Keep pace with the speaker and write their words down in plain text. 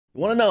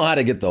Want to know how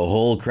to get the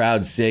whole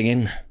crowd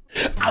singing?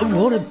 I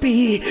want to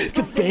be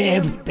the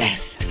very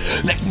best,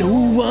 like no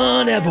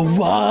one ever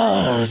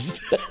was.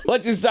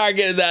 Once you start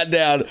getting that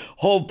down,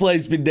 whole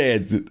place be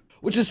dancing.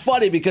 Which is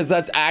funny because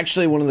that's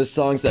actually one of the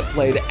songs that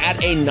played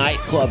at a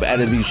nightclub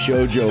at a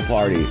shoujo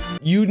party.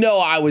 You know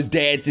I was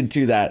dancing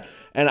to that.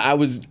 And I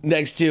was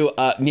next to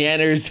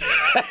Nyanners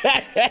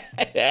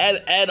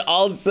and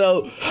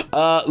also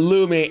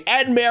Lumi.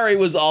 And Mary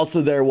was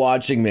also there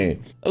watching me.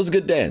 That was a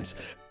good dance.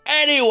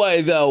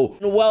 Anyway, though,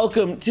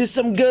 welcome to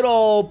some good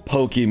old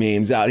Poke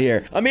memes out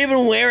here. I'm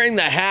even wearing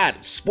the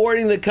hat,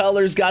 sporting the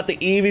colors, got the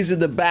Eevees in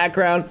the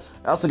background.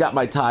 I also got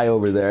my tie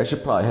over there. I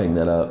should probably hang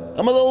that up.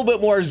 I'm a little bit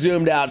more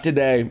zoomed out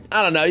today.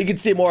 I don't know, you can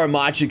see more of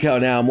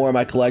Machiko now, more of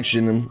my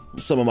collection, and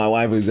some of my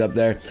waifus up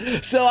there.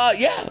 So,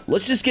 yeah,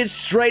 let's just get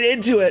straight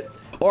into it.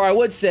 Or I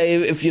would say,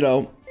 if you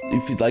know,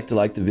 if you'd like to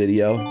like the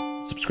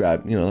video,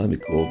 subscribe, you know, that'd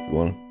be cool if you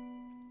want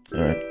to.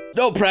 All right.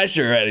 No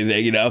pressure or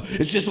anything, you know,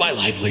 it's just my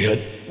livelihood.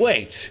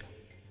 Wait,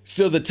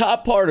 so the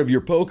top part of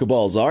your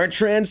Pokeballs aren't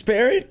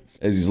transparent?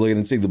 As he's looking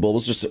and seeing the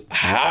Bulbasaur, so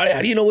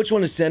how do you know which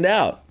one to send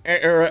out?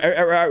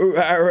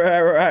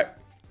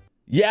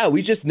 Yeah,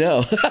 we just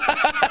know.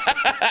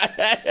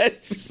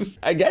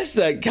 I guess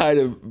that kind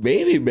of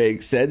maybe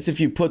makes sense.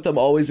 If you put them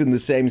always in the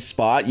same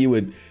spot, you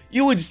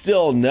would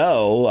still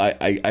know,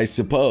 I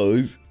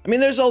suppose. I mean,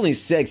 there's only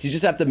 6. You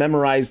just have to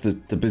memorize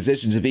the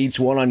positions of each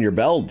one on your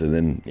belt, and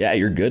then, yeah,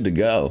 you're good to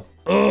go.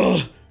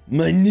 Oh,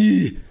 my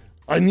knee.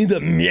 I need a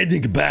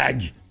medic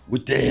bag.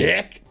 What the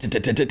heck?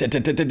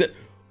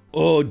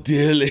 Oh,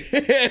 dearly.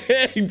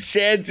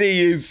 Chansey,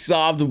 you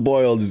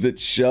soft-boiled as it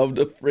shoved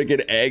a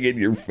freaking egg in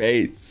your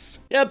face.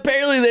 Yeah,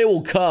 apparently they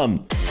will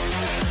come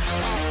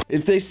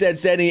if they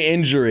sense any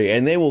injury,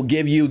 and they will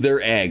give you their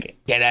egg.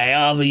 Can I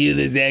offer you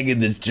this egg in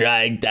this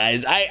trying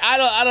times?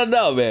 I don't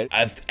know, man.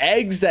 If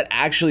eggs that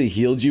actually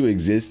healed you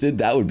existed,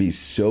 that would be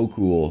so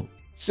cool.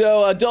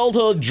 So,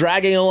 adulthood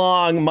dragging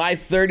along my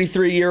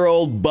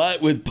 33-year-old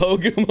butt with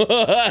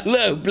Pokemon.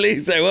 No,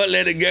 please, I won't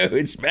let it go.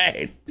 It's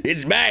mine.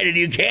 It's mine, and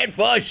you can't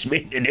force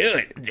me to do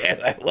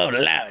it. I won't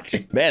allow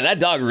it. Man, that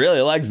dog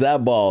really likes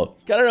that ball.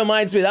 Kind of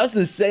reminds me, that was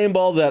the same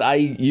ball that I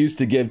used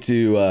to give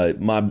to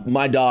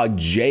my dog,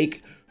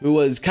 Jake, who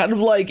was kind of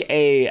like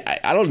I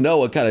don't know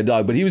what kind of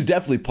dog, but he was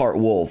definitely part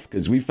wolf,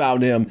 because we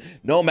found him,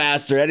 no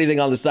master, anything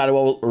on the side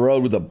of the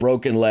road with a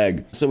broken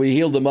leg. So we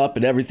healed him up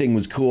and everything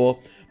was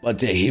cool, but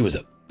he was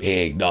a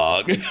big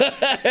dog.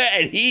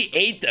 And he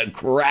ate the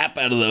crap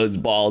out of those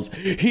balls.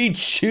 He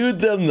chewed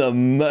them the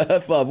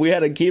muff up. We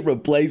had to keep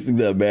replacing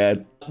them,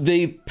 man.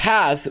 The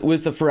path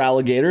with the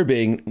Feraligatr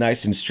being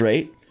nice and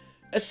straight.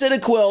 A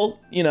Cyndaquil,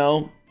 you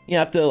know, you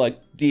have to like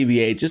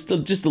deviate just a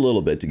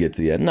little bit to get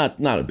to the end.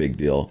 Not a big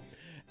deal.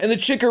 And the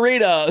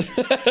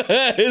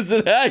Chikorita is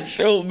an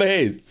actual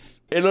base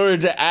in order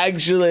to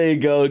actually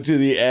go to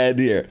the end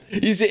here.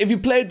 You see, if you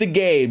played the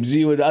games,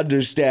 you would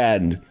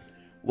understand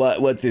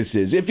what this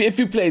is. If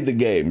you played the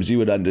games, you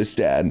would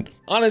understand.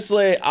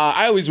 Honestly,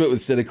 I always went with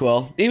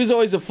Cyndaquil. He was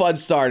always a fun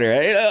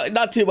starter.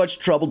 Not too much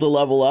trouble to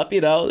level up,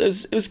 you know,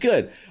 it was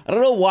good. I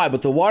don't know why,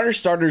 but the water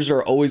starters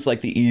are always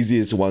like the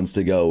easiest ones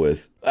to go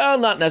with. Well,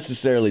 not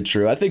necessarily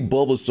true. I think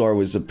Bulbasaur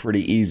was a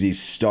pretty easy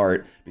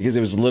start because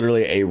it was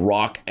literally a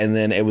rock and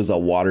then it was a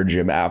water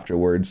gym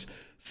afterwards.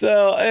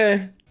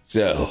 So,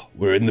 So,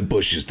 we're in the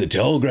bushes, the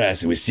tall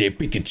grass, and we see a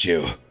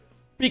Pikachu.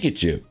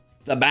 Pikachu,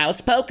 the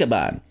mouse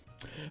Pokemon.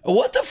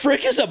 What the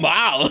frick is a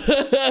mouse?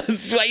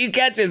 You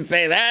can't just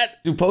say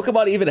that. Do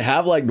Pokemon even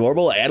have like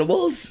normal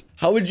animals?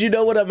 How would you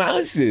know what a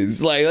mouse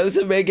is? Like, that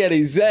doesn't make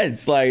any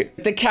sense. Like,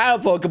 the cow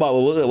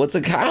Pokemon, what's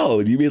a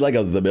cow? Do you mean like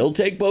the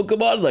Miltank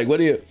Pokemon? Like, what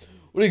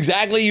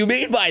exactly you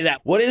mean by that?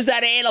 What is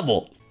that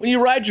animal? When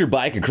you ride your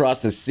bike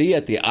across the sea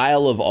at the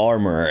Isle of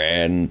Armor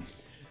and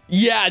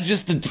yeah,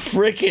 just the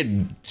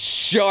freaking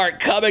shark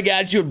coming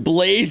at you at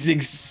blazing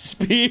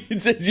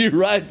speeds as you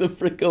ride the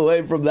frick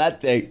away from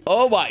that thing.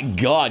 Oh my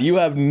god, you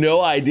have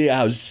no idea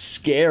how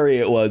scary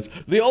it was.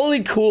 The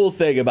only cool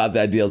thing about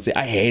that DLC,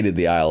 I hated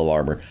the Isle of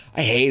Armor.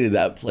 I hated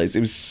that place. It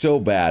was so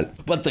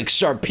bad. But the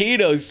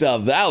Sharpedo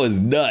stuff, that was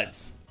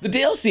nuts. The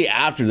DLC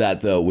after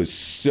that, though, was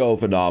so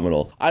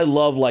phenomenal. I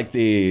love, like,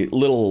 the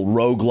little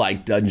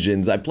roguelike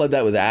dungeons. I played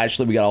that with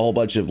Ashley. We got a whole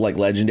bunch of, like,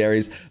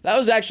 legendaries. That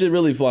was actually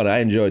really fun. I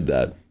enjoyed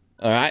that.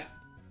 All right,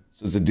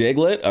 so it's a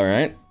Diglett, all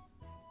right.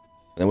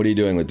 Then what are you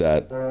doing with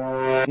that?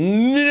 No!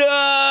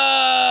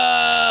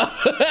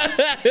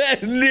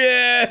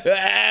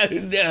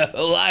 No,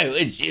 why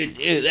would you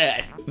do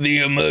that? The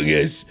Among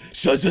Us,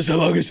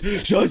 Among Us,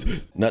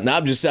 Now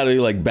I'm just sounding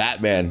like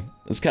Batman.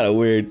 That's kind of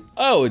weird.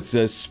 Oh, it's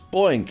a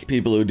Spoink.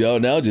 People who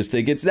don't know just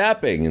think it's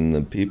napping, and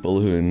the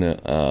people who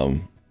know,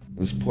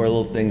 this poor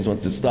little thing,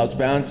 once it stops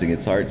bouncing,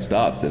 its heart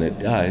stops and it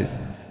dies.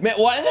 Man,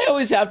 why do they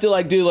always have to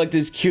like do like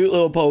this cute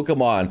little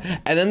Pokemon?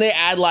 And then they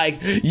add like,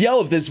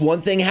 yo, if this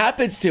one thing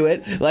happens to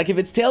it, like if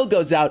its tail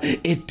goes out,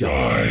 it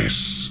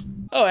dies.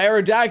 Oh,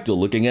 Aerodactyl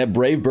looking at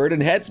Brave Bird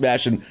and Head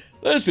Smash, and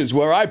this is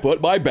where I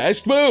put my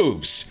best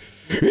moves.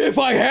 if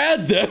I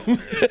had them.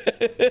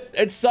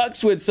 It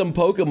sucks when some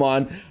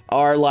Pokemon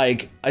are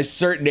like a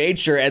certain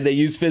nature and they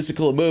use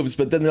physical moves,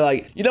 but then they're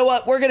like, you know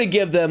what? We're gonna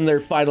give them their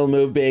final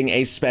move being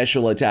a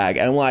special attack.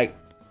 And I'm like,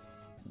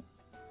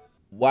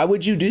 why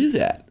would you do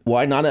that?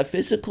 Why not a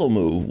physical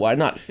move? Why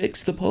not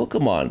fix the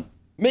Pokemon?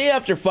 Me,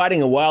 after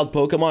fighting a wild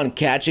Pokemon,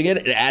 catching it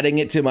and adding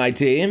it to my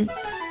team,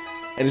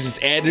 and it's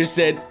just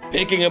Anderson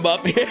picking him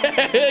up,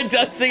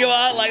 dusting him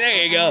out, like,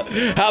 there you go.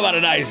 How about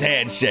a nice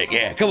handshake?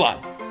 Yeah, come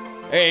on.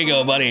 There you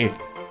go, buddy.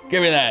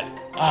 Give me that.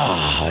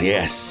 Ah,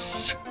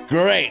 yes.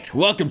 Great.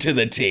 Welcome to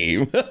the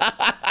team.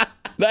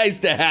 Nice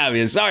to have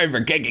you. Sorry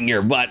for kicking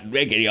your butt,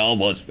 making you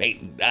almost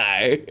faint and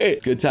die.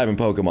 Good time in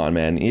Pokemon,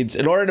 man.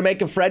 In order to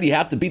make a friend, you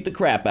have to beat the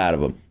crap out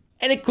of them.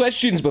 Any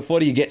questions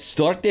before you get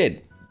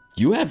started?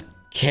 You have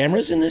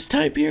cameras in this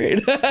time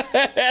period?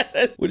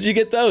 Where'd you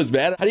get those,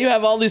 man? How do you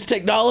have all this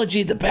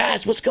technology in the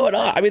past? What's going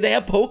on? I mean, they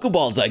have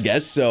Pokeballs, I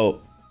guess,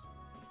 so...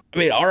 I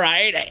mean, all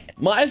right.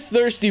 My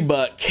thirsty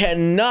butt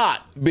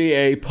cannot be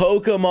a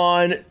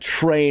Pokemon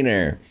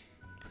trainer.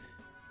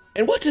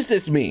 And what does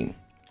this mean?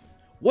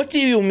 What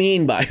do you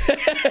mean by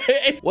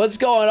what's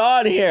going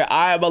on here?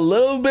 I am a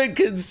little bit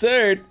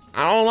concerned.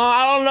 I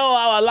don't know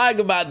how I like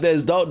about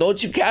this.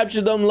 Don't you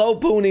capture them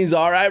Lopunnies,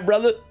 all right,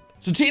 brother?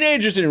 So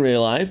teenagers in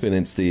real life, and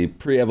it's the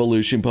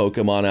pre-evolution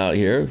Pokemon out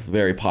here,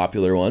 very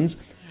popular ones.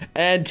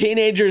 And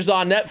teenagers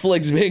on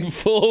Netflix being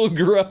full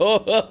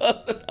grown.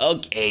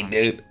 Okay,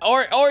 dude.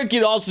 Or it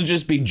could also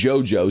just be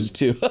JoJo's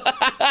too.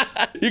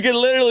 You can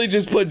literally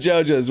just put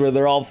JoJo's where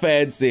they're all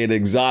fancy and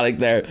exotic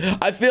there.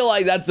 I feel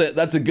like that's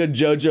a good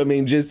JoJo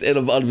meme just in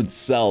and of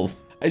itself.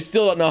 I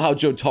still don't know how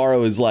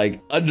Jotaro is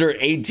like under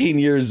 18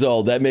 years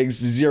old. That makes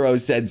zero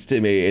sense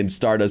to me in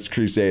Stardust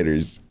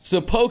Crusaders.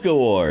 So Poke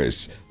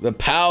Wars, the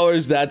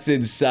powers that's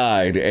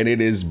inside, and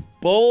it is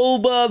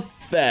Bulba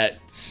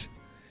Fett.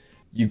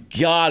 You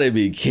gotta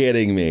be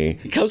kidding me.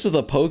 It comes with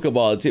a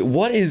Pokeball too.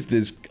 What is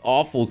this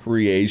awful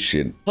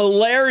creation?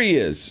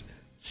 Hilarious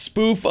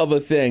spoof of a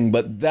thing,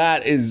 but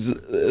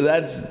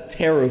that's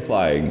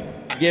terrifying.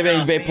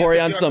 Giving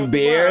Vaporeon some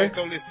beer.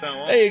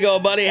 There you go,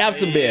 buddy. Have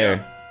some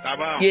beer.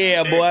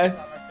 Yeah, boy.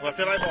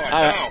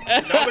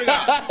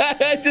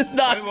 Just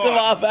knocks him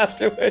off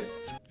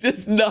afterwards.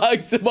 Just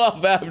knocks him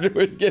off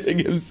afterwards, giving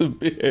him some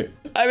beer.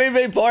 I mean,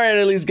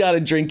 Vaporeon at least got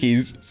a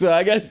drinkies, so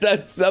I guess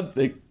that's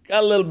something.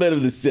 Got a little bit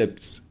of the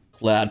sips.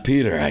 Cloud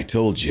Peter, I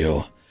told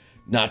you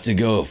not to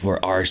go for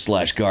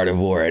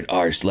r/Gardevoir at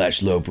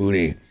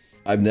r/Lopunny.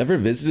 I've never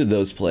visited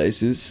those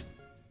places.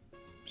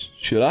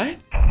 Should I?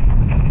 All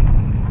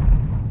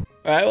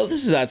right, well,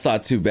 that's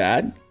not too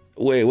bad.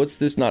 Wait, what's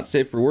this not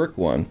safe for work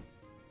one?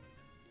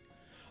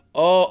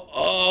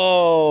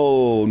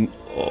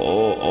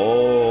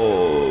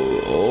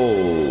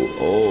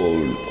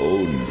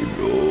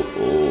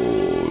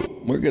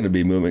 We're gonna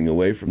be moving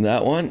away from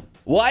that one.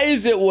 Why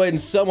is it when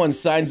someone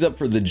signs up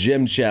for the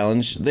gym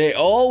challenge, they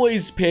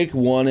always pick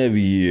one of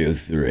you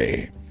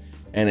three?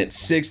 And it's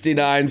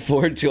 69,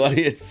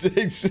 420, and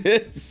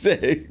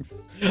 666.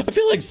 I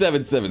feel like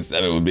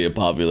 777 would be a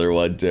popular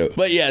one too.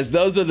 But yes,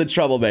 those are the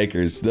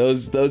troublemakers.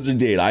 Those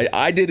indeed.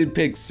 I did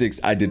pick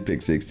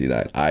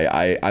 69.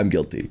 I'm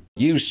guilty.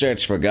 You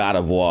search for God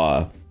of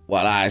War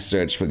while I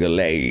search for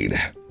Gallade.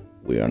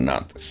 We are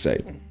not the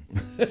same.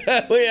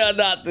 We are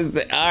not the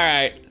same. All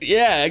right.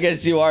 Yeah, I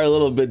guess you are a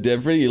little bit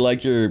different. You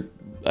like your,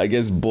 I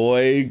guess,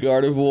 boy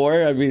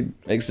Gardevoir. I mean,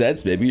 makes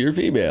sense. Maybe you're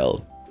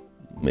female.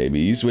 Maybe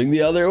you swing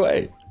the other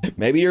way.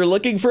 Maybe you're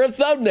looking for a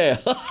thumbnail.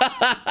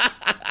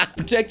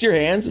 Protect your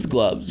hands with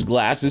gloves,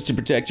 glasses to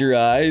protect your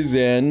eyes,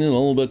 and a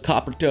little bit of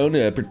copper tone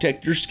to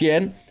protect your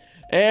skin,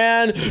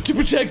 and to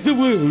protect the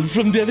world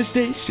from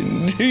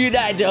devastation. To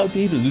unite all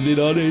peoples within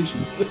all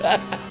nations.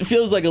 It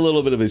feels like a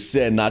little bit of a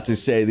sin not to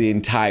say the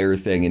entire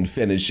thing and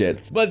finish it,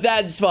 but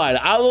that's fine.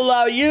 I'll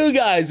allow you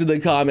guys in the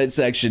comment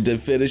section to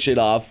finish it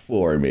off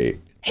for me.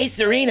 Hey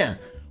Serena,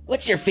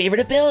 what's your favorite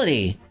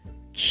ability?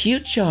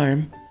 Cute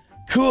charm.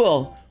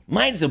 Cool.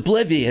 Mine's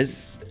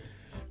oblivious.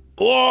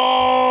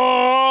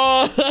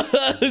 Whoa!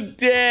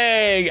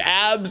 Dang,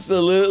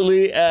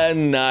 absolutely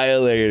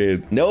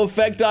annihilated. No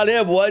effect on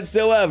him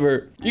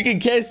whatsoever. You can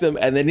kiss him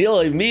and then he'll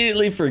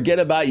immediately forget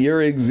about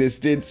your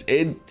existence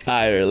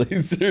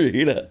entirely,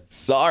 Serena.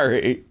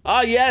 Sorry.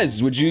 Ah,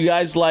 yes, would you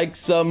guys like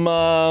some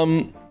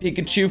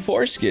Pikachu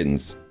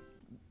foreskins?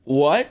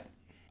 What?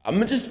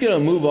 I'm just gonna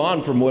move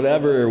on from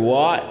whatever,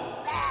 what?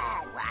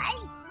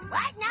 Why?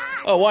 Why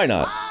not? Oh, why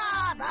not?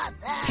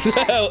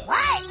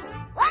 Why?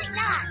 Why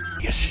not?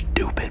 You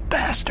stupid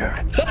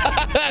bastard.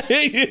 That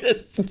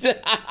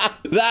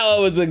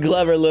one was a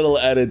clever little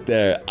edit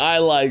there. I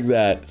like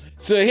that.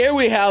 So here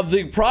we have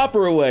the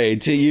proper way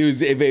to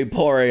use a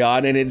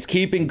Vaporeon, and it's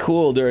keeping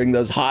cool during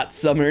those hot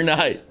summer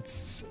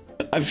nights.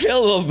 I feel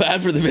a little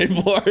bad for the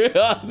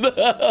Vaporeon.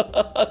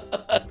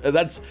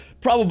 That's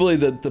probably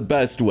the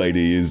best way to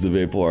use the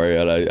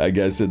Vaporeon, I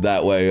guess, in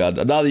that way.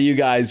 Not that you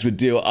guys would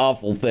do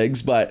awful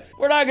things, but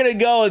we're not gonna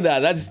go in that.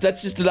 That's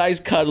just a nice,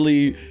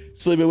 cuddly,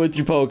 sleeping with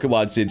your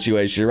Pokemon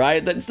situation,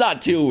 right? That's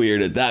not too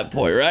weird at that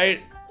point,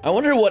 right? I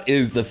wonder what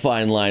is the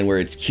fine line where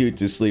it's cute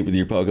to sleep with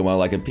your Pokemon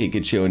like a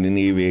Pikachu and an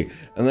Eevee,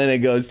 and then it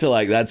goes to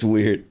like, that's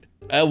weird.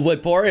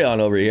 Vaporeon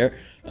over here.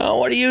 Oh,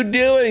 what are you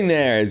doing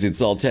there? As it's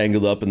all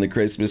tangled up in the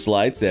Christmas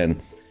lights, and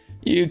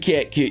you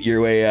can't cute your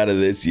way out of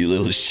this, you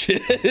little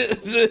shit.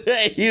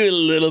 You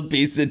little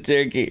piece of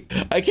turkey.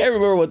 I can't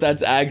remember what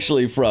that's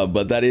actually from,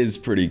 but that is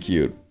pretty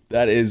cute.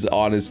 That is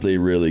honestly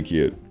really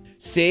cute.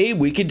 See,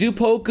 we could do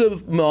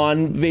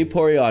Pokemon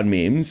Vaporeon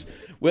memes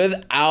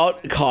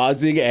without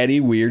causing any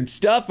weird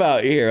stuff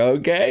out here,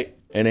 okay?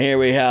 And here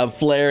we have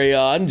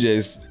Flareon,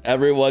 just,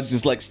 everyone's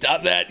just like,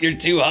 stop that, you're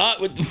too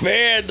hot with the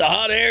fan, the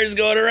hot air is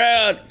going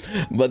around.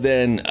 But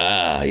then,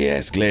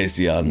 yes,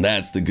 Glaceon,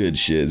 that's the good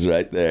shiz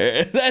right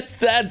there. That's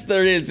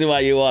the reason why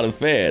you want a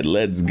fan,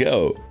 let's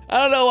go. I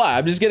don't know why,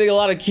 I'm just getting a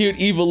lot of cute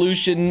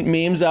evolution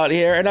memes out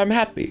here, and I'm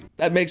happy.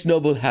 That makes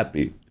Noble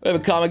happy. We have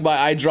a comic by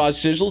I Draw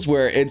Sizzles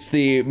where it's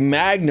the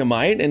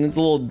Magnemite, and it's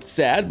a little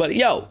sad, but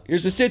yo,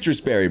 here's a citrus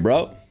berry,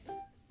 bro.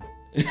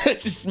 It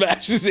just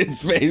smashes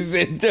its face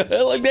into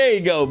it. Like, there you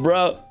go,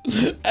 bro.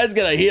 That's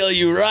gonna heal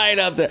you right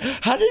up there.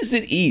 How does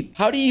it eat?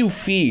 How do you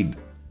feed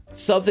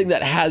something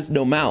that has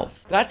no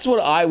mouth? That's what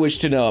I wish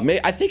to know.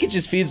 I think it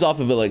just feeds off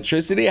of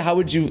electricity. How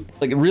would you,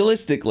 like,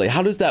 realistically,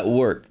 how does that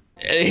work?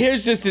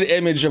 Here's just an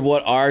image of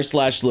what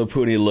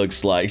r/Lopunny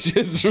looks like,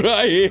 just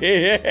right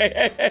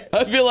here.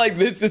 I feel like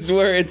this is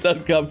where it's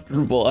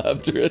uncomfortable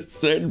after a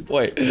certain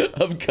point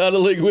of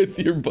cuddling with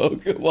your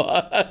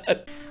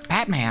Pokemon.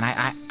 Batman,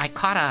 I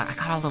caught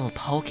a little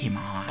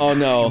Pokemon. Oh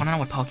no. You wanna know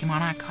what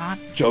Pokemon I caught?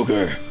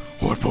 Joker.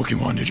 What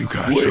Pokemon did you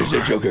catch, What Joker? is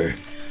it, Joker?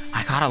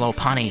 I caught a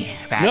Lopunny,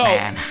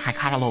 Batman. No. I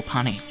caught a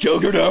Lopunny.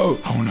 Joker, no.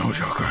 Oh no,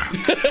 Joker.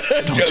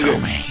 Don't Joker.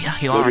 tell me.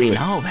 You already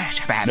know,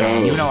 Batman.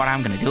 No. You know what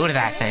I'm gonna do to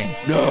that thing.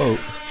 No.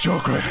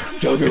 Joker.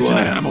 Joker, it's what?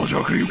 an animal,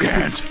 Joker. You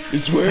can't.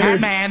 It's weird.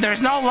 Batman,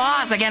 there's no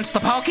laws against the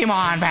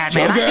Pokemon,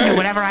 Batman. Joker. I can do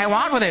whatever I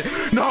want with it.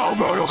 No,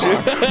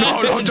 Joker.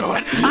 No, don't do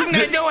it. I'm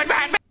gonna do it,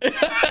 Batman.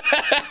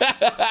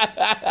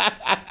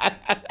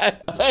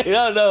 I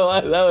don't know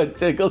why that would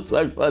tickle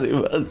so funny,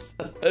 but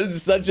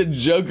it's such a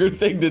Joker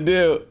thing to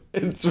do.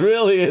 It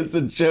really is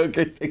a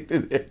Joker thing to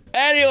do.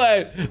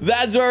 Anyway,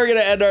 that's where we're gonna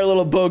end our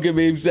little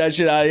Pokemon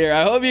session out here.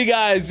 I hope you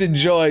guys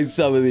enjoyed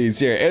some of these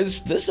here.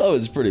 This one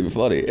was pretty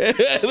funny.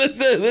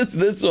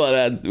 this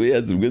one we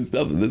had some good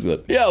stuff in this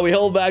one. Yeah, we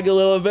held back a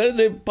little bit.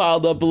 They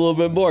piled up a little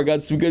bit more.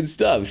 Got some good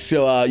stuff.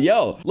 So,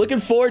 yo, looking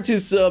forward to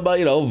some,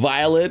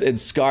 Violet and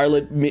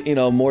Scarlet,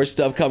 more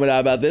stuff coming out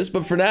about this.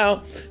 But for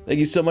now, thank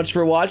you so much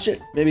for watching.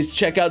 Maybe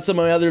check out some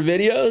of my other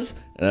videos.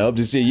 And I hope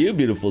to see you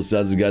beautiful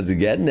sons and gods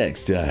again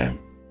next time.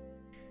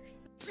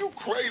 You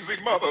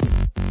crazy mother...